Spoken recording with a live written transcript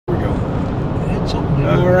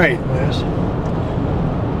All right.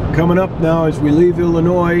 Coming up now as we leave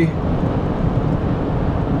Illinois,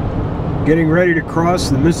 getting ready to cross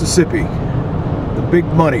the Mississippi. The Big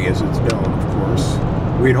Money, as it's known, of course.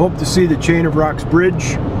 We'd hoped to see the Chain of Rocks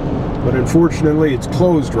Bridge, but unfortunately it's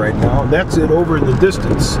closed right now. And that's it over in the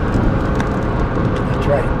distance. That's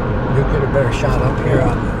right. You'll get a better shot up here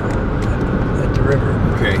at the river.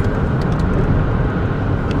 Okay.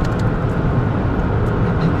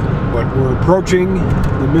 But we're approaching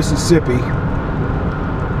the Mississippi.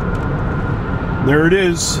 There it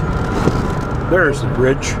is. There's the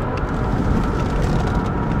bridge.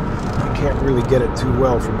 I can't really get it too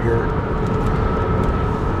well from here.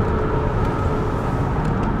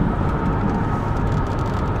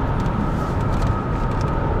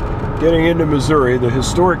 Getting into Missouri, the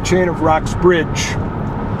historic Chain of Rocks Bridge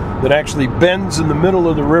that actually bends in the middle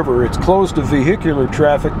of the river. It's closed to vehicular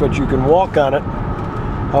traffic, but you can walk on it.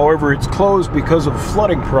 However, it's closed because of a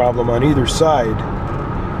flooding problem on either side.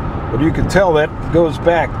 But you can tell that goes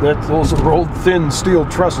back. Those are old thin steel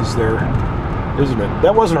trusses there, isn't it?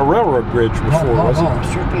 That wasn't a railroad bridge before, was it? No,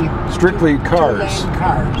 strictly cars. Two-lane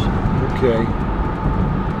cars. Okay.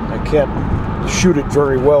 I can't shoot it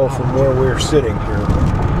very well from where we're sitting here.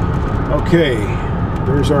 Okay,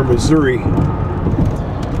 there's our Missouri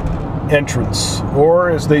entrance, or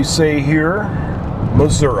as they say here,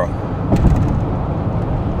 Missouri.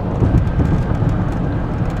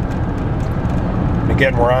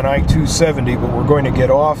 Again, we're on I-270, but we're going to get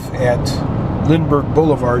off at Lindbergh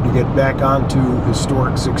Boulevard to get back onto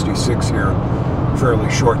historic 66 here fairly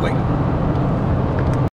shortly.